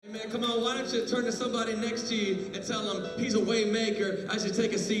man, come on, why don't you turn to somebody next to you and tell them he's a way maker as you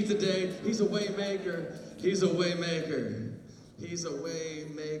take a seat today. He's a way maker. He's a way maker. He's a way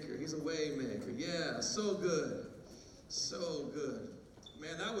maker. He's a way maker. Yeah, so good. So good.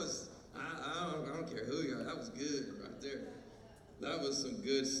 Man, that was, I don't care who you are, that was good right there. That was some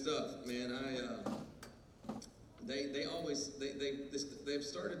good stuff, man. They've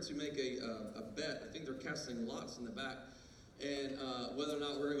started to make a bet. I think they're casting lots in the back, and whether or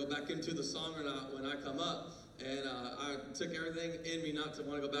not we're gonna go back into the song or not when I come up. And I took everything in me not to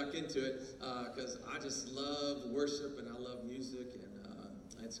want to go back into it because I just love worship and I love music,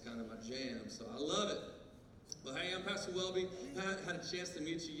 and it's kind of my jam. So I love it. But hey, I'm Pastor Welby. Haven't had a chance to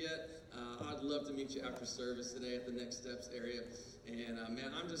meet you yet. I'd love to meet you after service today at the Next Steps area. And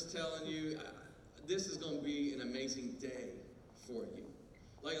man, I'm just telling you, this is going to be an amazing day for you.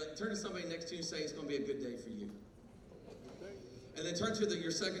 Like turn to somebody next to you and say it's going to be a good day for you. And then turn to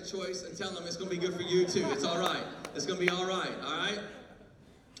your second choice and tell them it's going to be good for you too. It's all right. It's going to be all right. All right?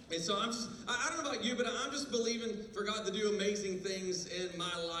 And so I don't know about you, but I'm just believing for God to do amazing things in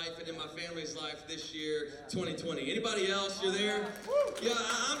my life and in my family's life this year, 2020. Anybody else? You're there? Yeah,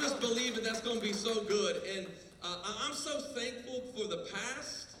 I'm just believing that's going to be so good. And I'm so thankful for the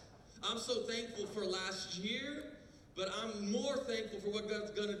past. I'm so thankful for last year. But I'm more thankful for what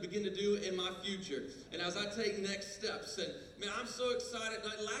God's going to begin to do in my future. And as I take next steps, and man, I'm so excited.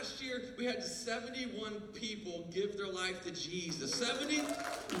 Last year, we had 71 people give their life to Jesus.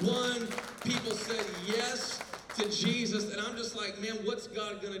 71 people said yes to Jesus. And I'm just like, man, what's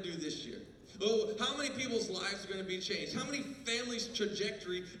God going to do this year? Oh, how many people's lives are going to be changed? How many families'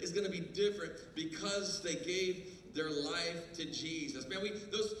 trajectory is going to be different because they gave their life to Jesus? Man,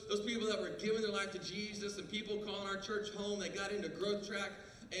 those people that were giving their life to Jesus and people calling our church home, they got into Growth Track.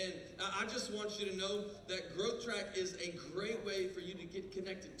 And I just want you to know that Growth Track is a great way for you to get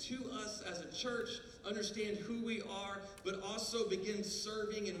connected to us as a church, understand who we are, but also begin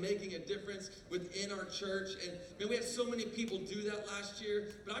serving and making a difference within our church. And man, we had so many people do that last year,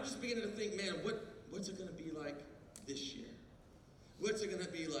 but I'm just beginning to think, man, what's it going to be like this year? What's it going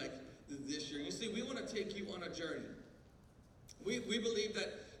to be like this year? You see, we want to take you on a journey. We believe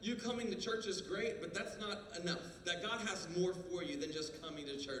that you coming to church is great, but that's not enough. That God has more for you than just coming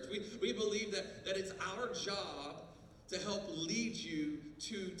to church. We believe that it's our job to help lead you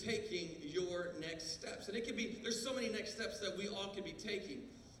to taking your next steps. And it can be, there's so many next steps that we all could be taking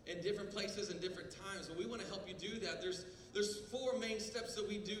in different places and different times. And we want to help you do that. There's 4 main steps that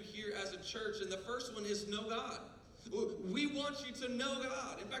we do here as a church. And the first one is know God. We want you to know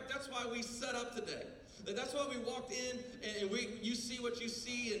God. In fact, that's why we set up today. That's why we walked in and you see what you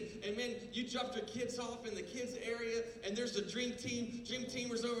see, and man, you dropped your kids off in the kids area, and there's a dream team. Dream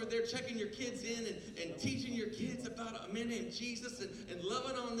teamers over there checking your kids in and teaching your kids about a man named Jesus and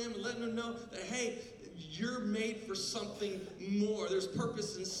loving on them and letting them know that, hey, you're made for something more. There's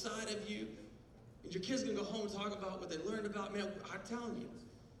purpose inside of you. And your kids can go home and talk about what they learned about. Man, I'm telling you.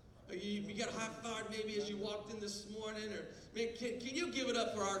 You got a high five maybe as you walked in this morning, or man, can you give it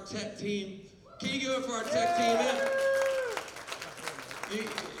up for our tech team? Can you give it up for our tech team, man?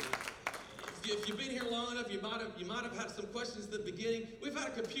 If you've been here long enough, you might have had some questions at the beginning. We've had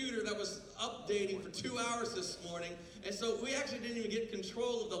a computer that was updating for 2 hours this morning, and so we actually didn't even get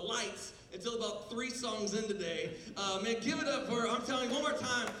control of the lights until about 3 songs in today. Man, give it up for, I'm telling you one more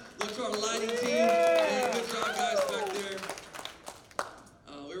time, look to our lighting team. Man, good job, guys, back there.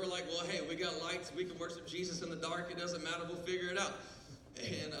 We were like, well, hey, we got lights. We can worship Jesus in the dark. It doesn't matter. We'll figure it out.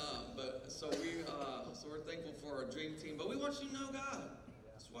 And so we're thankful for our dream team. But we want you to know God.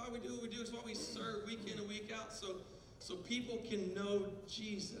 That's why we do what we do. It's why we serve week in and week out, so people can know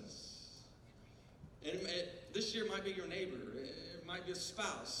Jesus. And this year might be your neighbor. It might be a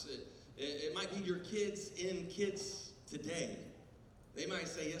spouse. It might be your kids in Kids Today. They might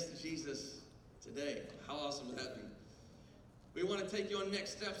say yes to Jesus today. How awesome would that be? We want to take you on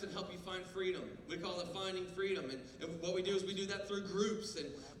next steps and help you find freedom. We call it Finding Freedom. And what we do is we do that through groups. And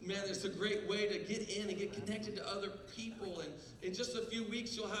man, it's a great way to get in and get connected to other people. And in just a few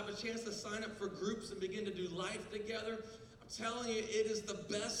weeks, you'll have a chance to sign up for groups and begin to do life together. I'm telling you, it is the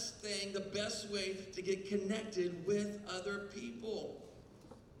best thing, the best way to get connected with other people.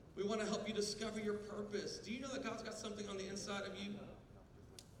 We want to help you discover your purpose. Do you know that God's got something on the inside of you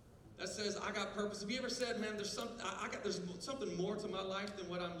that says, I got purpose? Have you ever said, man, there's something more to my life than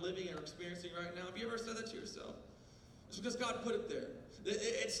what I'm living or experiencing right now? Have you ever said that to yourself? It's because God put it there.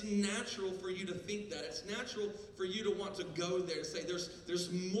 It's natural for you to think that. It's natural for you to want to go there and say,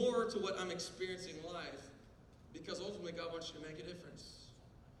 there's more to what I'm experiencing in life, because ultimately God wants you to make a difference.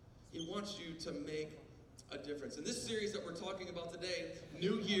 He wants you to make a difference. In this series that we're talking about today,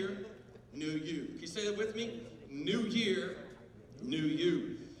 New Year, New You. Can you say that with me? New Year, New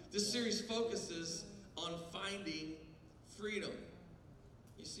You. This series focuses on finding freedom.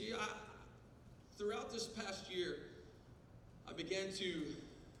 You see, throughout this past year, I began to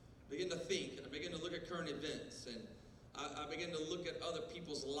think, and I began to look at current events, and I began to look at other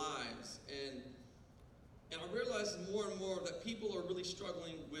people's lives, and I realized more and more that people are really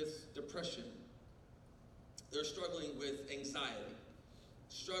struggling with depression. They're struggling with anxiety,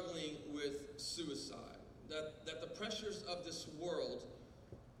 struggling with suicide. That the pressures of this world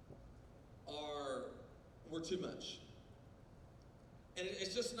were too much. And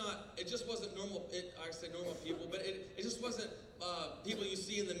it just wasn't normal, I say normal people, but it just wasn't people you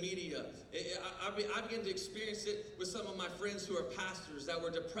see in the media. I began to experience it with some of my friends who are pastors that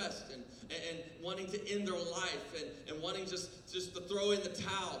were depressed and wanting to end their life and wanting just to throw in the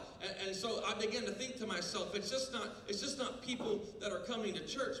towel. And so I began to think to myself, it's just not people that are coming to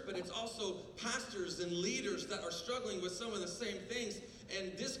church, but it's also pastors and leaders that are struggling with some of the same things.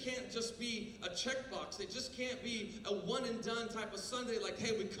 And this can't just be a checkbox. It just can't be a one and done type of Sunday like,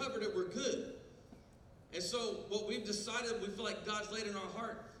 hey, we covered it, we're good. And so what we've decided, we feel like God's laid in our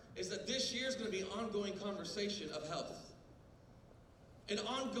heart, is that this year is going to be an ongoing conversation of health. An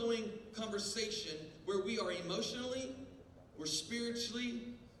ongoing conversation where we are emotionally, we're spiritually,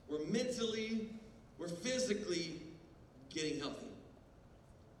 we're mentally, we're physically getting healthy.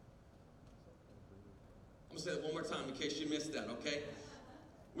 I'm going to say that one more time in case you missed that, okay?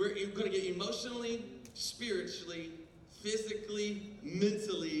 We're going to get emotionally, spiritually, physically,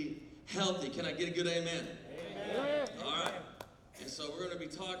 mentally healthy. Can I get a good amen? Amen. All right. And so we're going to be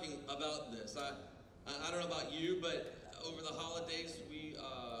talking about this. I don't know about you, but over the holidays we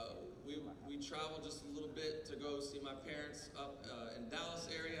traveled just a little bit to go see my parents up in Dallas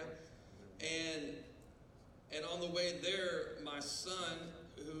area, and on the way there, my son,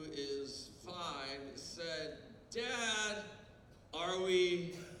 who is 5, said, "Dad, are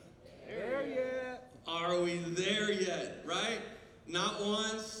we there yet? Are we there yet?" Right? Not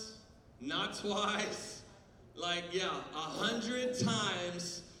once, not twice, like 100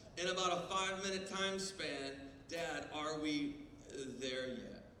 times in about a 5-minute time span. "Dad, are we there yet?"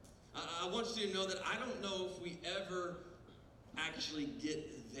 I want you to know that I don't know if we ever actually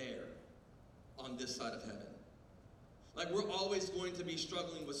get there on this side of heaven. Like, we're always going to be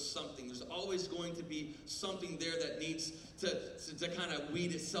struggling with something. There's always going to be something there that needs to kind of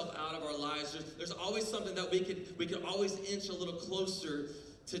weed itself out of our lives. There's always something that we could always inch a little closer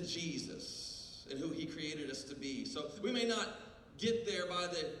to Jesus and who he created us to be. So we may not get there by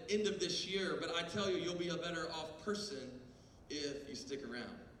the end of this year, but I tell you, you'll be a better off person if you stick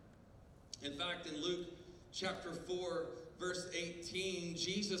around. In fact, in Luke chapter 4, verse 18,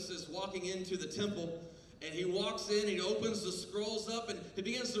 Jesus is walking into the temple, and he walks in, he opens the scrolls up, and he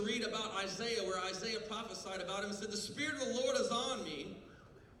begins to read about Isaiah, where Isaiah prophesied about him and said, "The Spirit of the Lord is on me,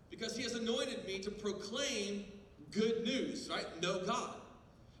 because he has anointed me to proclaim good news," right? Know God.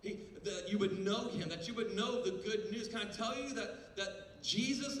 That you would know him, that you would know the good news. Can I tell you that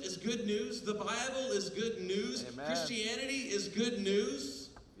Jesus is good news? The Bible is good news. Amen. Christianity is good news.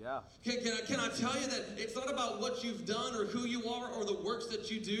 Yeah. Can I tell you that it's not about what you've done or who you are or the works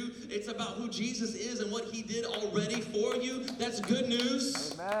that you do. It's about who Jesus is and what he did already for you. That's good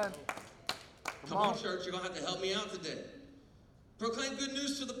news. Amen. Come on, church. You're going to have to help me out today. Proclaim good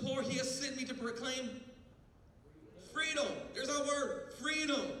news to the poor. He has sent me to proclaim freedom. There's our word.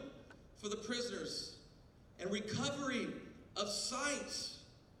 Freedom for the prisoners. And recovery of sight.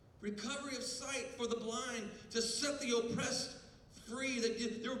 Recovery of sight for the blind. To set the oppressed free,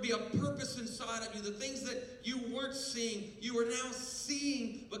 that there would be a purpose inside of you. The things that you weren't seeing, you are now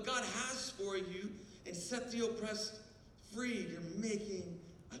seeing what God has for you, and set the oppressed free. You're making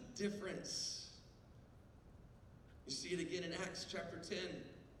a difference. You see it again in Acts chapter 10.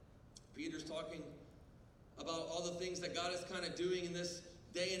 Peter's talking about all the things that God is kind of doing in this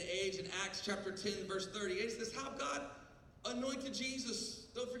day and age. In Acts chapter 10, verse 38, it says how God anointed Jesus.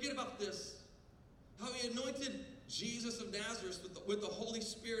 Don't forget about this. How he anointed Jesus of Nazareth with the Holy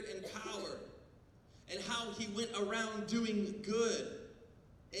Spirit and power, and how he went around doing good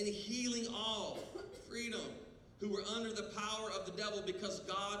and healing all, freedom, who were under the power of the devil, because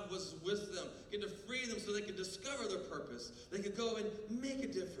God was with them. Get to free them so they could discover their purpose. They could go and make a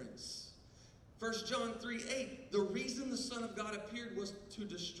difference. 1 John 3:8, the reason the Son of God appeared was to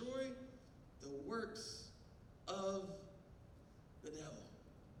destroy the works of the devil.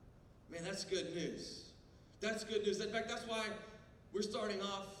 Man, that's good news. That's good news. In fact, that's why we're starting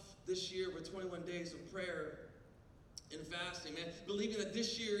off this year with 21 days of prayer and fasting, man. Believing that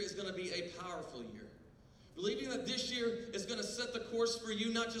this year is going to be a powerful year. Believing that this year is going to set the course for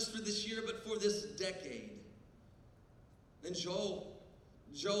you, not just for this year, but for this decade. Then Joel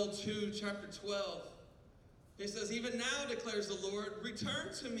 2, chapter 12, he says, even now declares the Lord,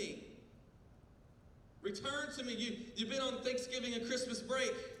 return to me. Return to me. You've been on Thanksgiving and Christmas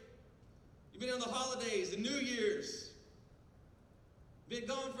break. You've been on the holidays and New Year's. Been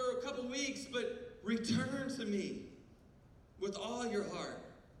gone for a couple weeks, but return to me with all your heart,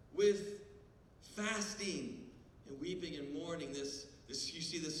 with fasting and weeping and mourning. This you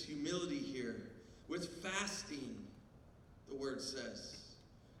see this humility here. With fasting, the word says.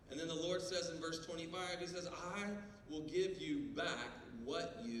 And then the Lord says in verse 25, he says, I will give you back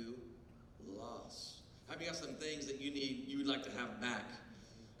what you lost. Have you got some things that you would like to have back?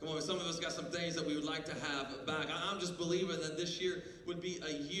 Come on, some of us got some things that we would like to have back. I'm just believing that this year would be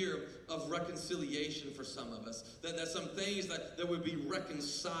a year of reconciliation for some of us. That some things that would be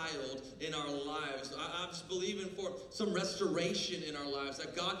reconciled in our lives. I'm just believing for some restoration in our lives.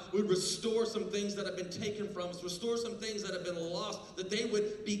 That God would restore some things that have been taken from us. Restore some things that have been lost. That they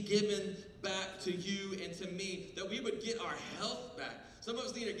would be given back to you and to me. That we would get our health back. Some of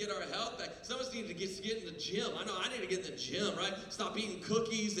us need to get our health back. Some of us need to get in the gym. I know I need to get in the gym, right? Stop eating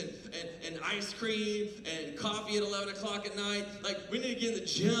cookies and ice cream and coffee at 11 o'clock at night. Like, we need to get in the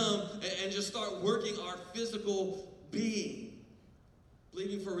gym and just start working our physical being.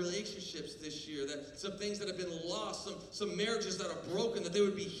 Believing for relationships this year, that some things that have been lost, some marriages that are broken, that they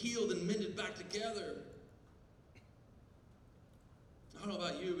would be healed and mended back together. I don't know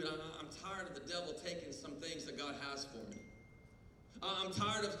about you, but I'm tired of the devil taking some things that God has for me. I'm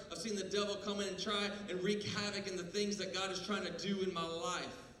tired of seeing the devil come in and try and wreak havoc in the things that God is trying to do in my life.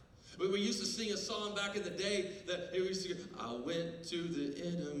 We used to sing a song back in the day that we used to go, I went to the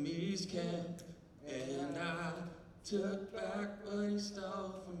enemy's camp and I took back what he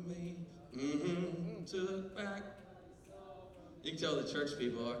stole from me. Took back. You can tell the church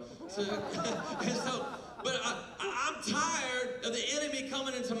people are. But I'm tired of the enemy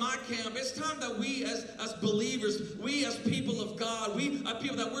coming into my camp. It's time that we as believers, we as people of God, we are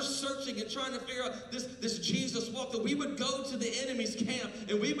people that we're searching and trying to figure out this Jesus walk, that we would go to the enemy's camp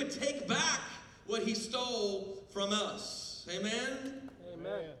and we would take back what he stole from us. Amen?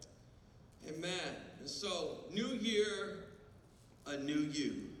 Amen. Amen. And so, new year, a new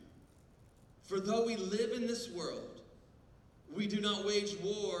you. For though we live in this world, we do not wage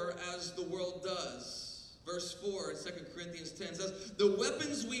war as the world does. Verse 4 in 2 Corinthians 10 says, the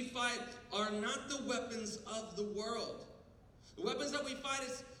weapons we fight are not the weapons of the world. The weapons that we fight,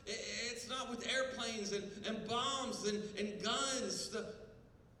 it's not with airplanes and bombs and guns.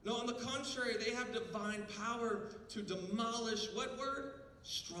 No, on the contrary, they have divine power to demolish, what word?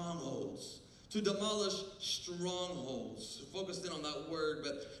 Strongholds. To demolish strongholds. Focused in on that word,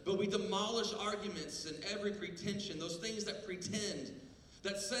 but we demolish arguments and every pretension, those things that pretend,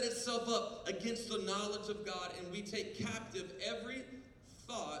 that set itself up against the knowledge of God, and we take captive every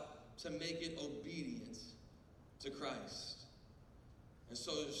thought to make it obedient to Christ. And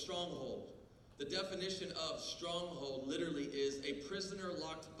so stronghold, the definition of stronghold literally is a prisoner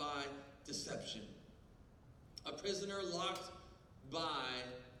locked by deception. A prisoner locked by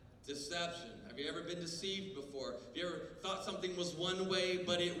deception. Have you ever been deceived before? Have you ever thought something was one way,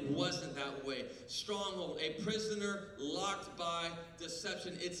 but it wasn't that way? Stronghold, a prisoner locked by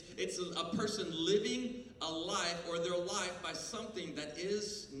deception. It's a person living a life or their life by something that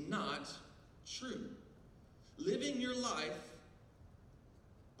is not true. Living your life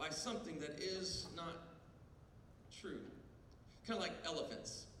by something that is not true. Kind of like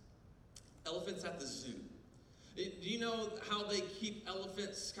elephants. Elephants at the zoo. Do you know how they keep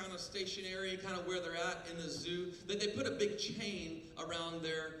elephants kind of stationary, kind of where they're at in the zoo? That they put a big chain around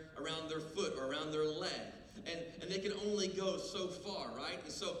their foot or around their leg. And they can only go so far, right?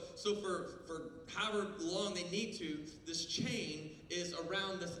 And so for however long they need to, this chain is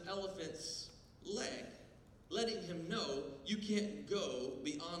around this elephant's leg, letting him know you can't go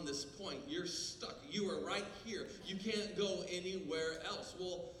beyond this point. You're stuck. You are right here. You can't go anywhere else.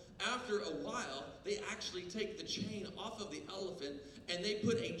 Well, after a while, they actually take the chain off of the elephant and they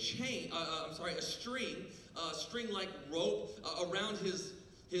put a string-like rope around his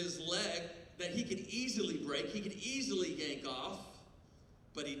leg that he could easily break, he could easily yank off,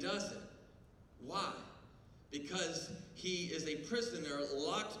 but he doesn't. Why? Because he is a prisoner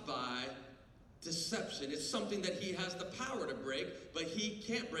locked by deception. It's something that he has the power to break, but he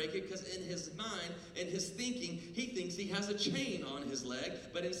can't break it because in his mind, in his thinking, he thinks he has a chain on his leg,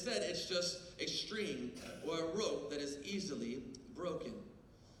 but instead it's just a string or a rope that is easily broken.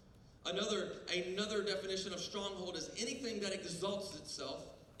 Another definition of stronghold is anything that exalts itself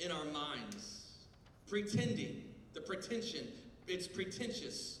in our minds. Pretending, the pretension, it's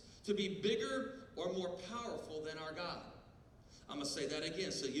pretentious to be bigger or more powerful than our God. I'm going to say that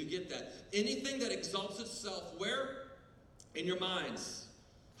again so you get that. Anything that exalts itself where? In your minds.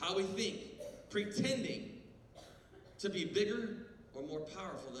 How we think. Pretending to be bigger or more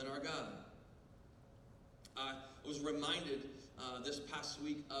powerful than our God. I was reminded this past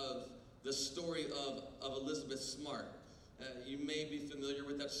week of the story of Elizabeth Smart. You may be familiar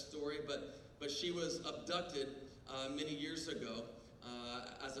with that story, but she was abducted many years ago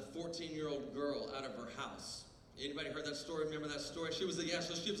as a 14-year-old girl out of her house. Anybody heard that story? Remember that story? She was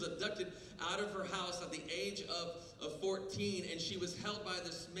abducted out of her house at the age of 14, and she was held by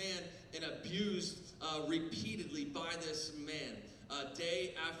this man and abused repeatedly by this man,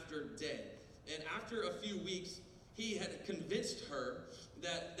 day after day. And after a few weeks, he had convinced her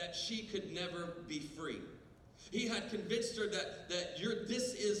that she could never be free. He had convinced her that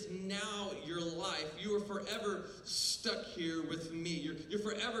this is now your life. You are forever stuck here with me. You're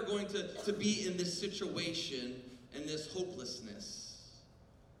forever going to be in this situation and this hopelessness.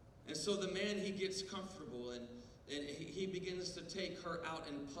 And so the man, he gets comfortable and he begins to take her out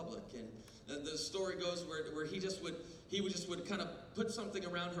in public. And the story goes where he would kind of put something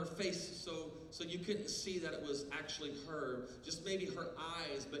around her face so you couldn't see that it was actually her, just maybe her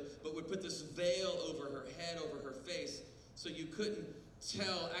eyes, but would put this veil over her head, over her face, so you couldn't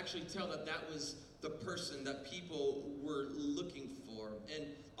actually tell that was the person that people were looking for. And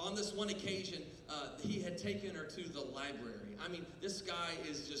on this one occasion, he had taken her to the library. I mean, this guy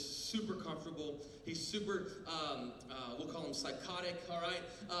is just super comfortable. He's super, we'll call him psychotic, all right?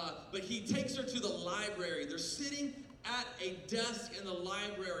 But he takes her to the library. They're sitting at a desk in the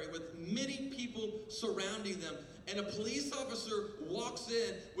library with many people surrounding them. And a police officer walks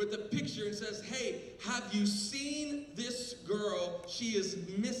in with a picture and says, "Hey, have you seen this girl? She is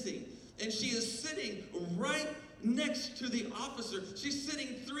missing." And she is sitting right next to the officer. She's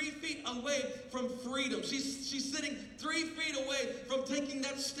sitting 3 feet away from freedom. She's sitting 3 feet away from taking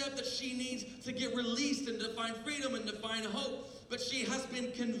that step that she needs to get released and to find freedom and to find hope. But she has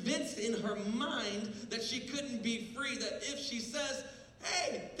been convinced in her mind that she couldn't be free, that if she says,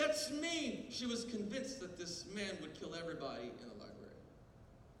 "Hey, that's me," she was convinced that this man would kill everybody in the library.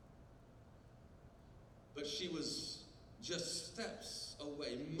 But she was just steps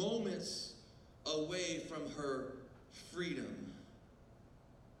away, moments away from her freedom,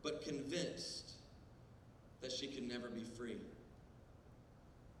 but convinced that she could never be free.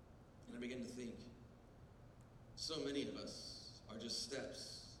 And I begin to think, so many of us are just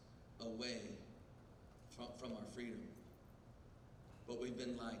steps away from our freedom. But we've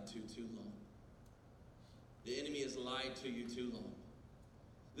been lied to too long. The enemy has lied to you too long.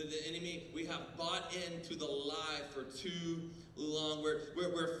 The enemy, we have bought into the lie for too long,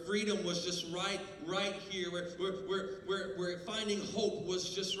 where freedom was just right here, where finding hope was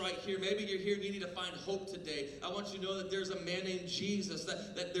just right here. Maybe you're here and you need to find hope today. I want you to know that there's a man named Jesus,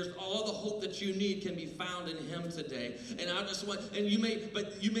 that there's all the hope that you need can be found in him today. And I just want, you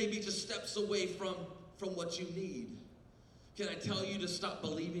may be just steps away from what you need. Can I tell you to stop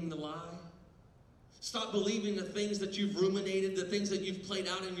believing the lie? Stop believing the things that you've ruminated, the things that you've played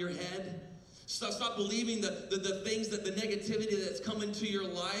out in your head. Stop believing the things, that the negativity that's come into your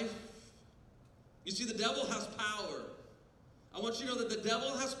life. You see, the devil has power. I want you to know that the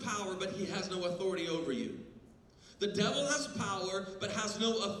devil has power, but he has no authority over you. The devil has power, but has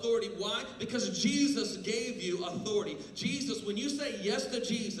no authority. Why? Because Jesus gave you authority. Jesus, when you say yes to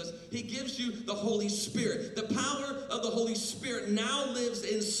Jesus, he gives you the Holy Spirit. The power of the Holy Spirit now lives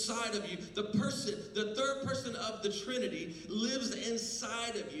inside of you. The third person of the Trinity lives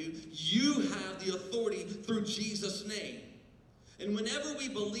inside of you. You have the authority through Jesus' name. And whenever we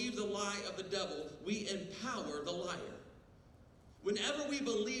believe the lie of the devil, we empower the liar. Whenever we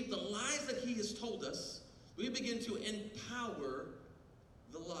believe the lies that he has told us, we begin to empower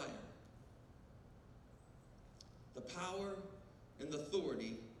the liar. The power and the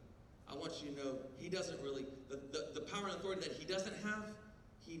authority, I want you to know, he doesn't really, the power and authority that he doesn't have,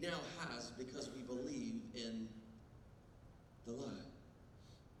 he now has because we believe in the lie.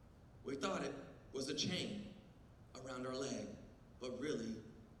 We thought it was a chain around our leg, but really,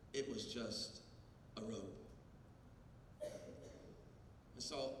 it was just a rope. And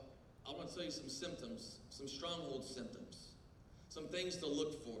so, I want to tell you some symptoms, some stronghold symptoms, some things to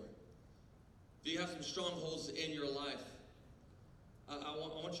look for. If you have some strongholds in your life, I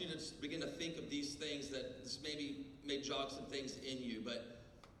want you to begin to think of these things that this maybe may jog some things in you, but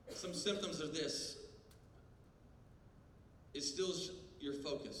some symptoms of this, it steals your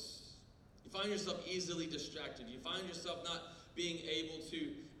focus. You find yourself easily distracted. You find yourself not being able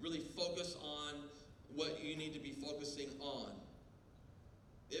to really focus on what you need to be focusing on.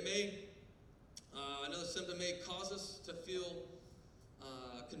 It may, another symptom may cause us to feel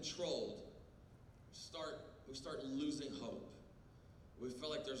controlled. We start losing hope. We feel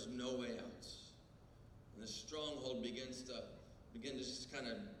like there's no way out. And the stronghold begins to just kind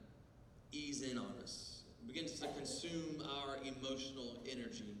of ease in on us. It begins to consume our emotional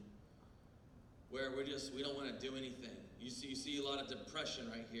energy, where we don't want to do anything. You see a lot of depression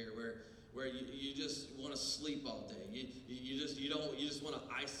right here, where you just want to sleep all day. You just want to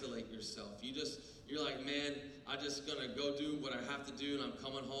isolate yourself. You're like, man, I'm just gonna go do what I have to do, and I'm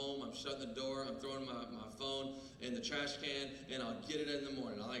coming home, I'm shutting the door, I'm throwing my phone in the trash can, and I'll get it in the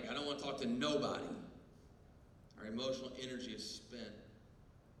morning. I don't want to talk to nobody. Our emotional energy is spent.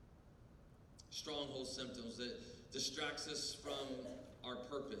 Stronghold symptoms that distracts us from our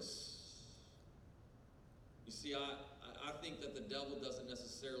purpose. You see, I think that the devil doesn't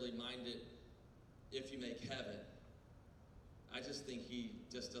necessarily mind it if you make heaven. I just think he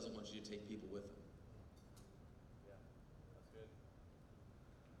just doesn't want you to take people with him. Yeah, that's good.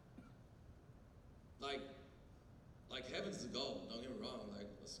 Like heaven's the goal. Don't get me wrong. Like,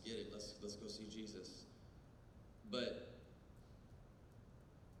 let's get it. Let's go see Jesus. But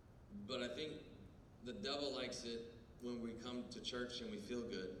I think the devil likes it when we come to church and we feel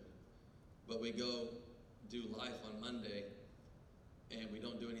good, but we go do life on Monday and we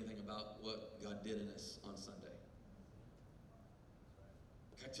don't do anything about what God did in us on Sunday.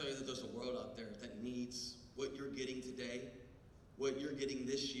 Can I tell you that there's a world out there that needs what you're getting today, what you're getting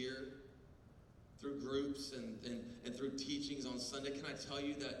this year through groups and through teachings on Sunday? Can I tell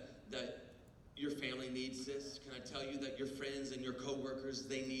you that your family needs this? Can I tell you that your friends and your coworkers,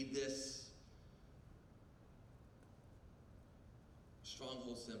 they need this?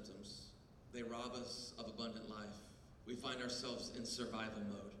 Stronghold symptoms, they rob us of abundant life. We find ourselves in survival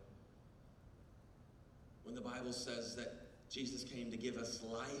mode. When the Bible says that Jesus came to give us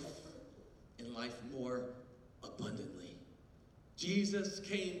life and life more abundantly. Jesus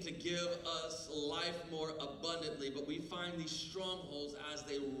came to give us life more abundantly, but we find these strongholds as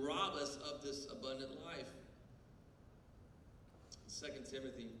they rob us of this abundant life. 2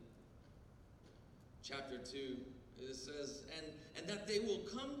 Timothy chapter 2, it says, and that they will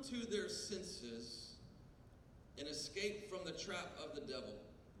come to their senses and escape from the trap of the devil,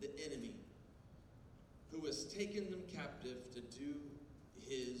 the enemy, who has taken them captive to do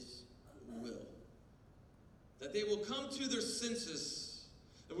his will. That they will come to their senses.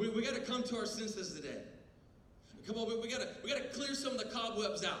 We got to come to our senses today. Come on, we got to clear some of the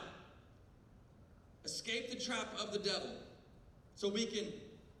cobwebs out. Escape the trap of the devil so we can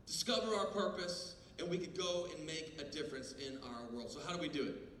discover our purpose and we could go and make a difference in our world. So how do we do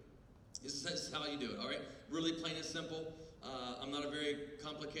it? This is how you do it, all right? Really plain and simple. I'm not a very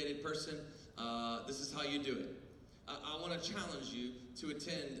complicated person. This is how you do it. I want to challenge you to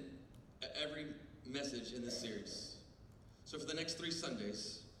attend every message in this series. So for the next 3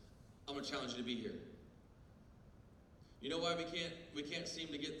 Sundays, I'm going to challenge you to be here. You know why we can't seem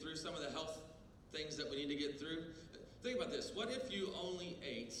to get through some of the health things that we need to get through? Think about this. What if you only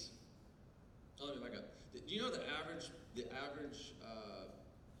ate? Let me back up. Do you know the average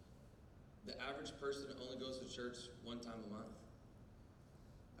person only goes to church 1 time a month?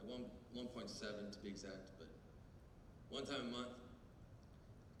 Like 1.7 to be exact, but 1 time a month.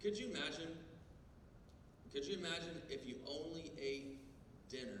 Could you imagine if you only ate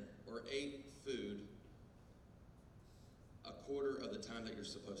dinner or ate food a quarter of the time that you're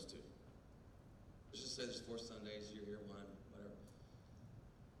supposed to? Let's just say there's 4 Sundays, you're here 1, whatever.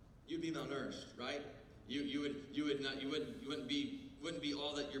 You'd be malnourished, right? You wouldn't be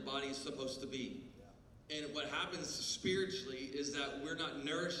all that your body is supposed to be. And what happens spiritually is that we're not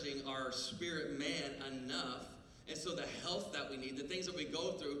nourishing our spirit man enough. And so the health that we need, the things that we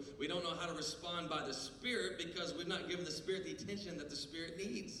go through, we don't know how to respond by the Spirit because we've not given the Spirit the attention that the Spirit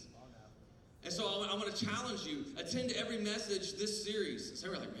needs. And so I want to challenge you, attend every message this series. Some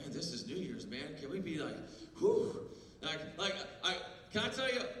are like, man, this is New Year's, man. Can we be like, whew? Can I tell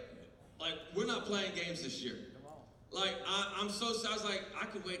you, like, we're not playing games this year. Like, I'm so sad. I was like, I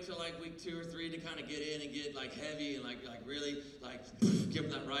could wait till like week 2 or 3 to kind of get in and get like heavy and like really like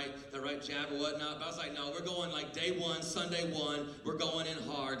give them that right jab or whatnot. But I was like, no, we're going like day 1, Sunday 1. We're going in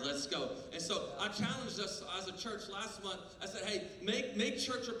hard. Let's go. And so I challenged us as a church last month. I said, hey, make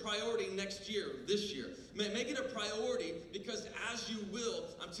church a priority this year. Make it a priority because as you will,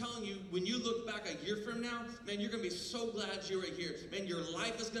 I'm telling you, when you look back a year from now, man, you're going to be so glad you were here. Man, your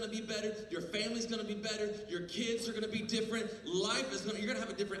life is going to be better. Your family's going to be better. Your kids are going to be different. You're going to have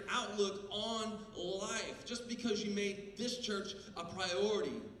a different outlook on life just because you made this church a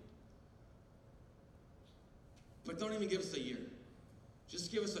priority. But don't even give us a year.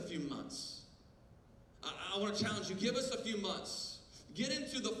 Just give us a few months. I want to challenge you. Give us a few months. Get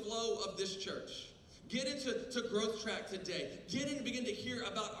into the flow of this church. Get into Growth Track today. Get in and begin to hear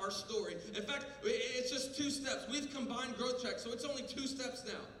about our story. In fact, it's just 2 steps. We've combined Growth Track, so it's only 2 steps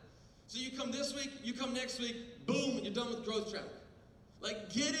now. So you come this week, you come next week, boom, and you're done with Growth Track.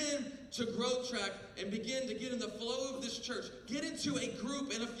 Like, get into Growth Track and begin to get in the flow of this church. Get into a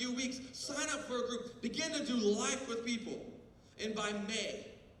group in a few weeks. Sign up for a group. Begin to do life with people. And by May,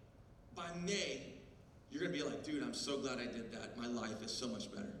 you're going to be like, dude, I'm so glad I did that. My life is so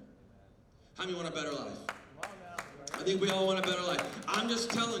much better. How many want a better life? I think we all want a better life. I'm just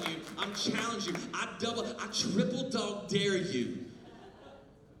telling you, I'm challenging you. I triple dog dare you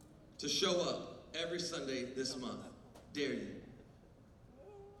to show up every Sunday this month. Dare you.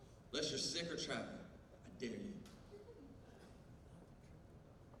 Unless you're sick or traveling, I dare you.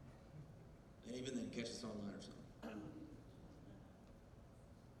 And even then, catch us online or something.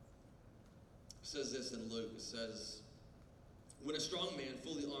 It says this in Luke. It says, when a strong man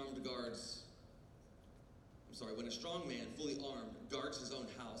fully armed guards his own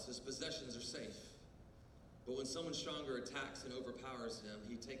house, his possessions are safe. But when someone stronger attacks and overpowers him,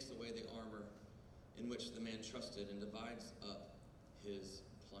 he takes away the armor in which the man trusted and divides up his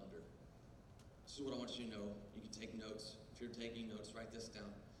plunder. This is what I want you to know. You can take notes. If you're taking notes, write this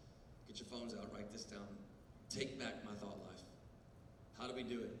down. Get your phones out, write this down. Take back my thought life. How do we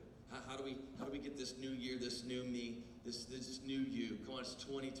do it? How do we get this new year, this new me, this new you? Come on, it's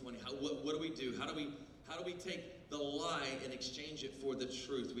 2020. What do we do? How do we take the lie and exchange it for the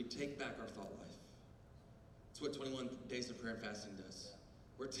truth? We take back our thought life. It's what 21 days of prayer and fasting does.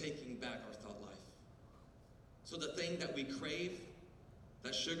 We're taking back our thought life. So the thing that we crave,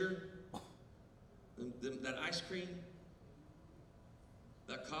 that sugar, that ice cream,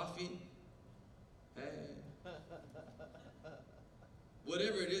 that coffee, hey.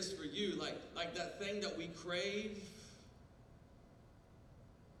 Whatever it is for you, like that thing that we crave,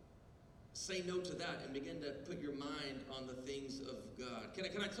 say no to that and begin to put your mind on the things of God. Can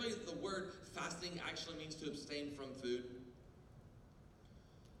I tell you that the word fasting actually means to abstain from food?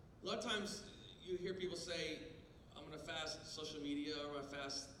 A lot of times you hear people say, I'm going to fast social media, or I'm going to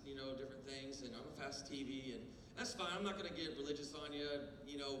fast, different things, and I'm going to fast TV, and that's fine. I'm not going to get religious on you,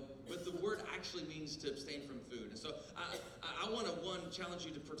 but the word actually means to abstain from food. And so I want to, challenge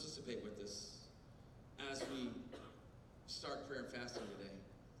you to participate with this as we start prayer and fasting today.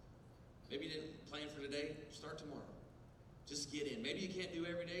 Maybe you didn't plan for today, start tomorrow. Just get in. Maybe you can't do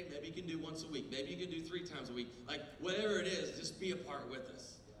every day. Maybe you can do once a week. Maybe you can do 3 times a week. Like, whatever it is, just be a part with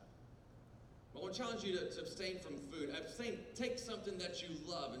us. I want to challenge you to abstain from food. Take something that you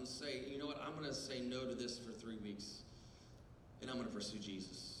love and say, you know what, I'm going to say no to this for 3 weeks, and I'm going to pursue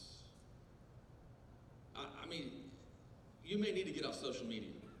Jesus. I mean, you may need to get off social media.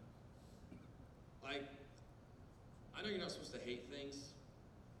 Like, I know you're not supposed to hate things.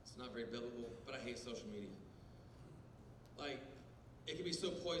 It's not very biblical, but I hate social media. Like, it can be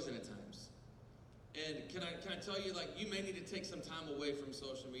so poison at times. And can I tell you, you may need to take some time away from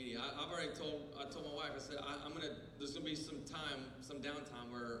social media. I've already told my wife, I said, there's gonna be some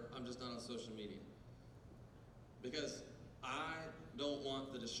downtime where I'm just not on social media. Because I don't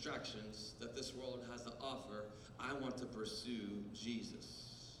want the distractions that this world has to offer. I want to pursue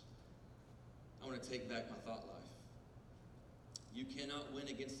Jesus. I want to take back my thought life. You cannot win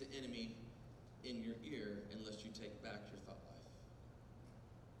against the enemy in your ear unless you take back your thought life.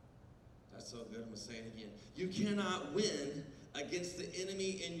 That's so good, I'm going to say it again. You cannot win against the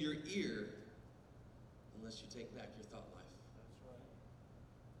enemy in your ear unless you take back your thought life.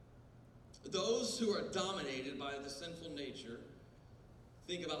 That's right. Those who are dominated by the sinful nature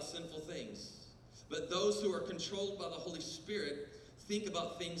think about sinful things. But those who are controlled by the Holy Spirit think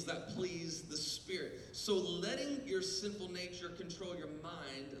about things that please the Spirit. So letting your sinful nature control your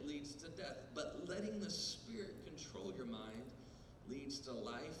mind leads to death. But letting the Spirit control your mind leads to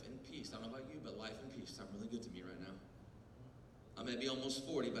life and peace. I don't know about you, but life and peace sound really good to me right now. I may be almost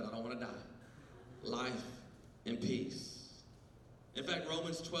 40, but I don't want to die. Life and peace. In fact,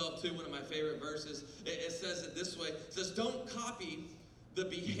 Romans 12:2, one of my favorite verses, it says it this way. It says, don't copy the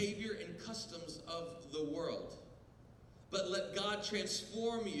behavior and customs of the world, but let God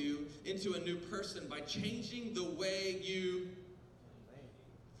transform you into a new person by changing the way you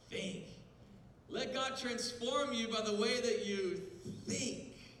think. Let God transform you by the way that you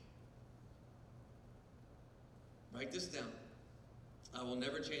think. Write this down. I will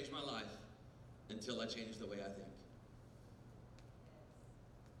never change my life until I change the way I think.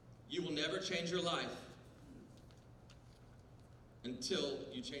 You will never change your life until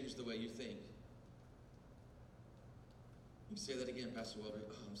you change the way you think. You can say that again, Pastor Welby.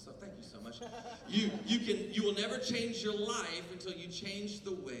 Oh, thank you so much. You will never change your life until you change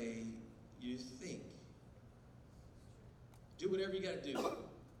the way you think. Do whatever you got to do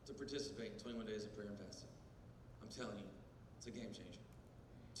to participate in 21 days of prayer and fasting. I'm telling you, it's a game changer.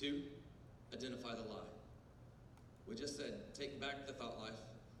 2, identify the lie. We just said, take back the thought life.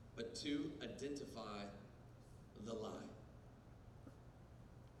 But 2, identify the lie.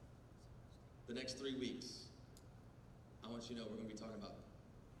 The next 3 weeks, I want you to know we're going to be talking about,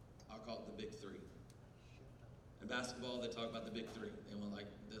 I'll call it the big 3. In basketball, they talk about the big 3. They want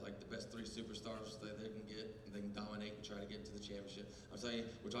they're like the best 3 superstars that they can get, and they can dominate and try to get to the championship. I'm telling you,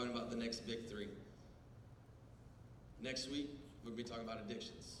 we're talking about the next big 3. Next week, we're going to be talking about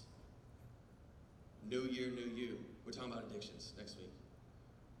addictions. New year, new you. We're talking about addictions next week.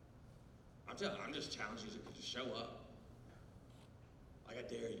 I'm just challenging you to show up. Like, I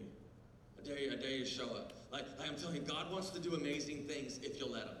dare you. I dare you to show up. Like I'm telling you, God wants to do amazing things if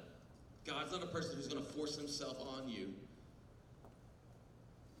you'll let him. God's not a person who's going to force himself on you.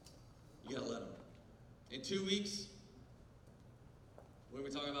 You got to let him. In 2 weeks, we're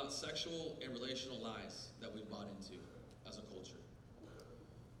going to be talking about sexual and relational lies that we've bought into as a culture.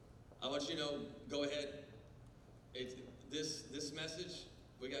 I want you to know, go ahead. This message,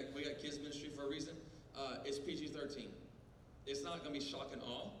 we got kids ministry for a reason. It's PG-13. It's not going to be shock and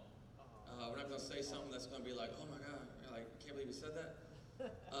awe. We're not going to say something that's going to be like, oh my God, I can't believe you said that.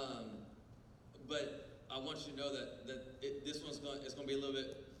 But I want you to know that this one's going to be a little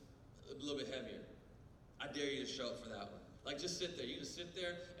bit heavier. I dare you to show up for that one. Like, just sit there. You just sit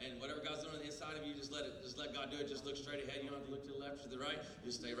there, and whatever God's doing on the inside of you, just let God do it. Just look straight ahead. You don't have to look to the left or to the right.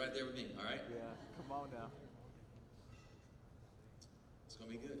 Just stay right there with me. All right? Yeah. Come on now. It's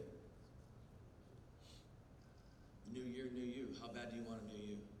going to be good. New year, new you. How bad do you want a new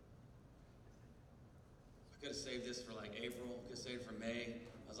you? I could have saved this for like April. I could have saved it for May.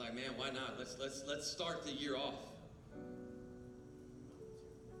 I was like, man, why not? Let's start the year off.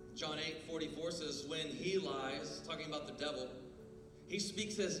 John 8:44 says, when he lies, talking about the devil, he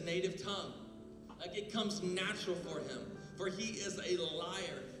speaks his native tongue. Like, it comes natural for him. For he is a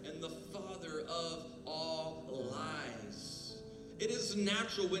liar and the father of all lies. It is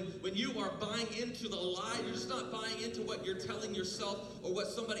natural when you are buying into the lie. You're just not buying into what you're telling yourself or what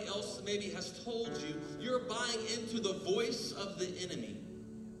somebody else maybe has told you. You're buying into the voice of the enemy.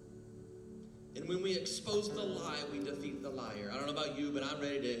 And when we expose the lie, we defeat the liar. I don't know about you, but I'm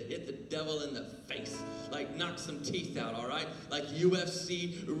ready to hit the devil in the face. Like, knock some teeth out, all right? Like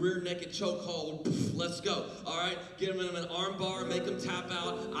UFC, rear naked chokehold. Let's go, all right? Give him an arm bar, make him tap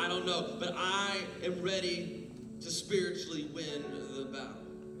out. I don't know. But I am ready to spiritually win the battle.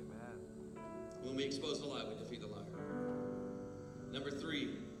 Amen. When we expose the lie, we defeat the liar. Number 3,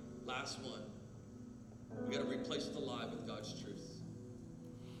 last one. We got to replace the lie with God's truth.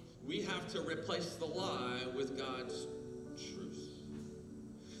 We have to replace the lie with God's truth.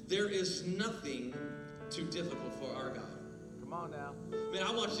 There is nothing too difficult for our God. Come on now. Man,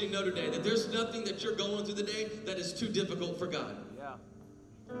 I want you to know today that there's nothing that you're going through today that is too difficult for God. Yeah.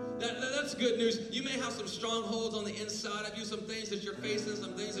 That's good news. You may have some strongholds on the inside of you, some things that you're facing,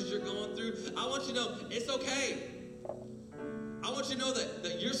 some things that you're going through. I want you to know it's okay. I want you to know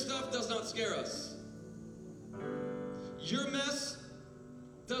that your stuff does not scare us. Your mess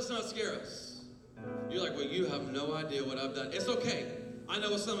does not scare us. You're like, well, you have no idea what I've done. It's okay. I know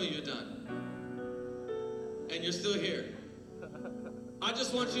what some of you have done. And you're still here. I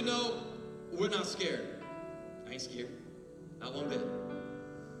just want you to know we're not scared. I ain't scared. Not one bit.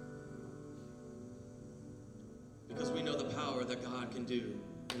 Because we know the power that God can do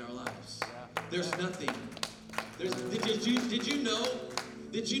in our lives. There's nothing. Did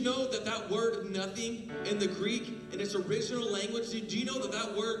you know that word nothing in the Greek, in its original language, do you know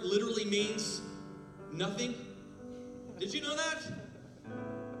that word literally means nothing? Did you know that?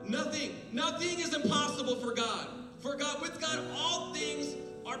 Nothing. Nothing is impossible for God. For God, with God, all things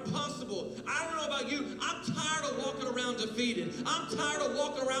are possible. I don't know about you. I'm tired of walking around defeated. I'm tired of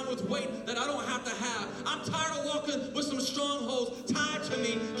walking around with weight that I don't have to have. I'm tired of walking with some strongholds tied to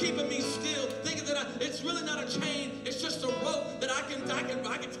me, keeping me still, thinking that it's really not a chain. It's just a rope that I can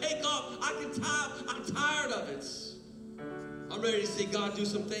take off. I can tie. I'm tired of it. I'm ready to see God do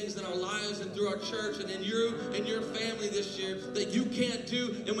some things in our lives and through our church and in you and your family this year that you can't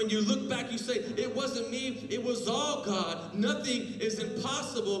do. And when you look back, you say, it wasn't me, it was all God. Nothing is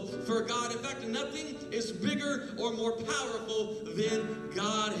impossible for God. In fact, nothing is bigger or more powerful than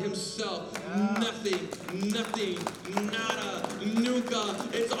God himself. Nothing, nada, nunca.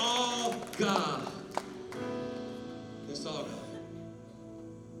 It's all God. It's all God.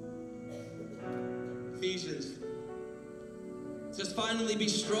 Ephesians Just finally be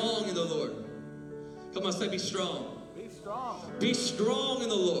strong in the Lord. Come on, say be strong. Be strong. Be strong in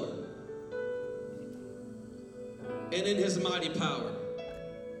the Lord and in his mighty power.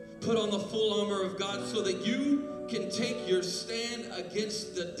 Put on the full armor of God so that you can take your stand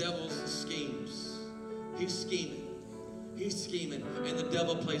against the devil's schemes. He's scheming. He's scheming. And the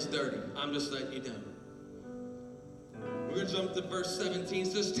devil plays dirty. I'm just letting you know. We're going to jump to verse 17.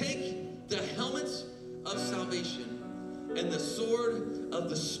 It says, take the helmet of salvation and the sword of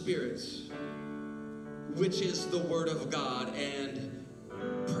the Spirit, which is the word of God, and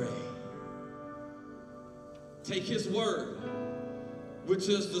pray. Take his word, which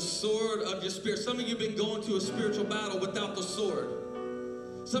is the sword of your spirit. Some of you have been going to a spiritual battle without the sword.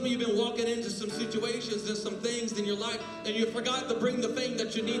 Some of you have been walking into some situations and some things in your life, and you forgot to bring the thing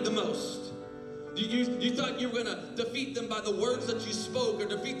that you need the most. You thought you were going to defeat them by the words that you spoke or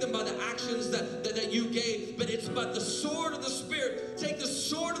defeat them by the actions that you gave, but it's by the sword of the Spirit. Take the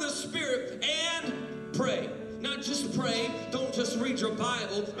sword of the Spirit and pray. Not just pray, don't just read your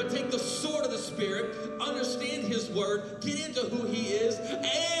Bible, but take the sword of the Spirit, understand his word, get into who he is,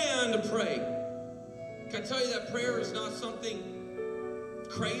 and pray. Can I tell you that prayer is not something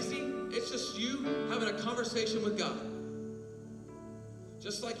crazy? It's just you having a conversation with God.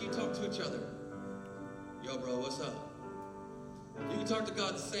 Just like you talk to each other. Yo, bro, what's up? You can talk to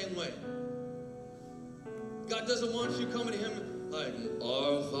God the same way. God doesn't want you coming to him like,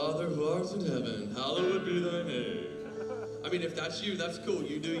 our Father who art in heaven, hallowed be thy name. I mean, if that's you, that's cool.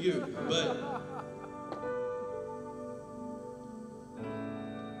 You do you. But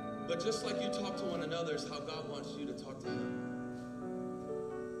just like you talk to one another is how God wants you to talk to him.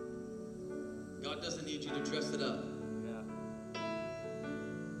 God doesn't need you to dress it up.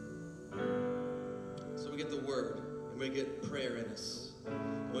 So we get the word, and we get prayer in us.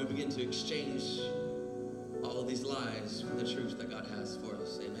 And we begin to exchange all of these lies for the truth that God has for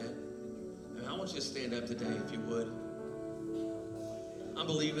us. Amen. And I want you to stand up today, if you would. I'm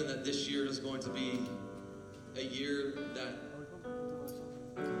believing that this year is going to be a year that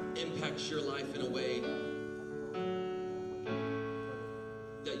impacts your life in a way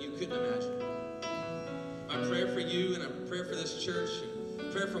that you couldn't imagine. My prayer for you and a prayer for this church,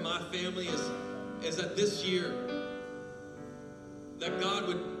 and prayer for my family is that this year, that God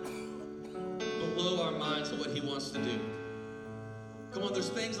would blow our minds on what he wants to do. Come on, there's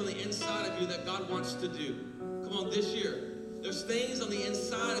things on the inside of you that God wants to do. Come on, this year, there's things on the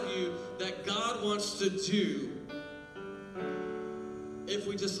inside of you that God wants to do if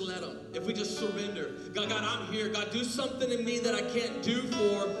we just let him, if we just surrender. God, I'm here. God, do something in me that I can't do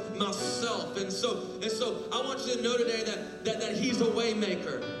for myself. And so I want you to know today that he's a way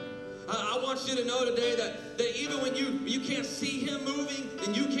maker. I want you to know today that even when you can't see him moving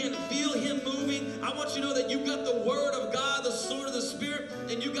and you can't feel him moving, I want you to know that you got the word of God, the sword of the Spirit,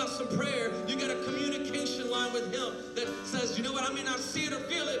 and you got some prayer. You got a communication line with him that says, you know what, I may not see it or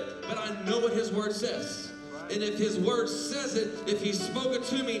feel it, but I know what his word says. And if his word says it, if he spoke it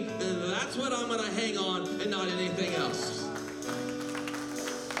to me, then that's what I'm going to hang on and not anything else.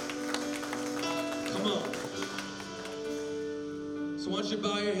 Come on. So why don't you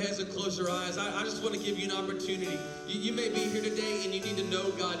bow your heads and close your eyes. I just want to give you an opportunity. You may be here today and you need to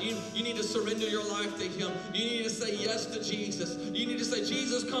know God. You need to surrender your life to him. You need to say yes to Jesus. You need to say,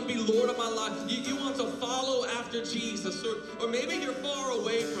 Jesus, come be Lord of my life. You want to follow after Jesus. Or maybe you're far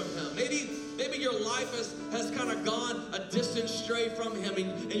away from him. Maybe your life has kind of gone a distance stray from him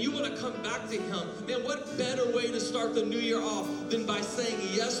and you want to come back to him. Man, what better way to start the new year off than by saying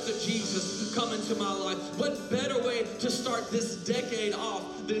yes to Jesus, come into my life? What better way to start this decade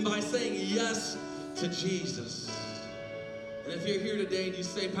off than by saying yes to Jesus? And if you're here today and you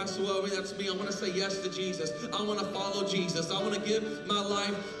say, Pastor Welby, that's me, I want to say yes to Jesus. I want to follow Jesus. I want to give my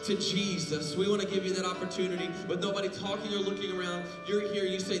life to Jesus. We want to give you that opportunity with nobody talking or looking around. You're here,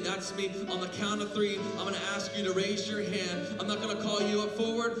 you say, that's me. On the count of 3, I'm going to ask you to raise your hand. I'm not going to call you up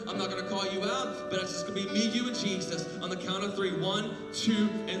forward. I'm not going to call you out, but it's just going to be me, you, and Jesus. On the count of 3, 1, 2,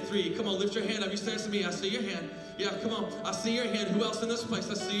 and 3. Come on, lift your hand up. You stand to me. I see your hand. Yeah, come on. I see your hand. Who else in this place?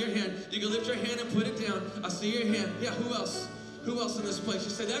 I see your hand. You can lift your hand and put it down. I see your hand. Yeah, who else? Who else in this place? You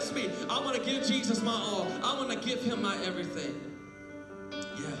say, that's me. I want to give Jesus my all. I want to give him my everything.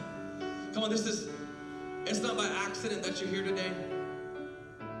 Yeah. Come on, it's not by accident that you're here today.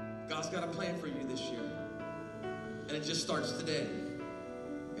 God's got a plan for you this year. And it just starts today.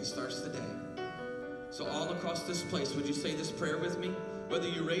 It starts today. So all across this place, would you say this prayer with me? Whether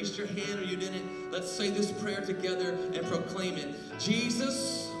you raised your hand or you didn't, let's say this prayer together and proclaim it.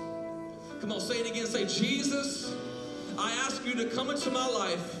 Jesus, come on, say it again. Say, Jesus, I ask you to come into my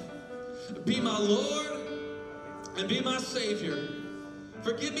life, be my Lord and be my Savior.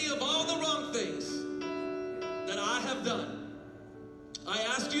 Forgive me of all the wrong things that I have done. I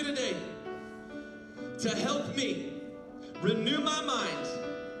ask you today to help me renew my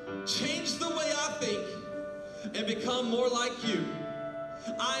mind, change the way I think, and become more like you.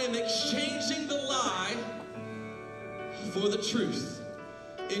 I am exchanging the lie for the truth.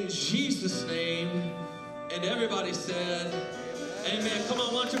 In Jesus' name. And everybody said, amen. Come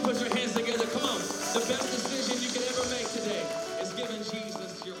on, why don't you put your hands together? Come on. The best decision you can ever make today.